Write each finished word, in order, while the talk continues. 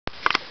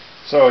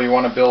So you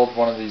want to build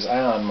one of these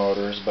ion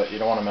motors, but you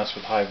don't want to mess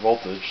with high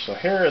voltage. So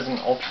here is an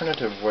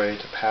alternative way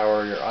to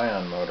power your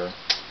ion motor.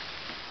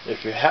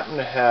 If you happen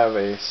to have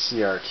a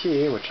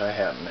CRT, which I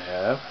happen to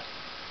have,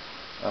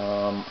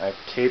 I've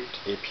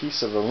taped a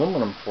piece of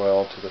aluminum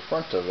foil to the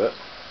front of it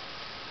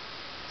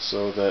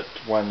so that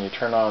when you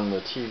turn on the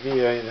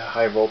TV, the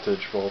high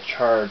voltage will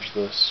charge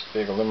this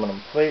big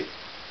aluminum plate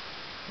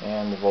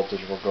and the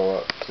voltage will go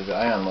up to the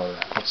ion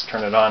motor. Let's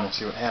turn it on and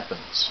see what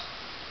happens.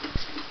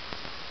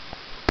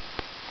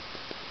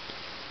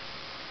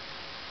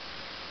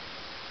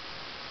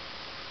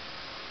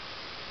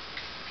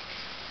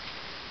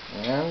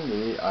 And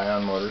the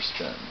ion motor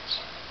spins.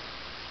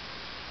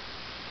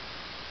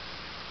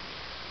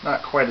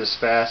 Not quite as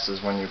fast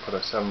as when you put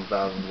a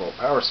 7,000 volt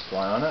power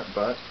supply on it,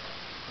 but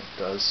it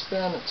does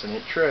spin. It's a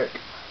neat trick.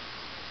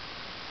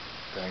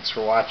 Thanks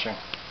for watching.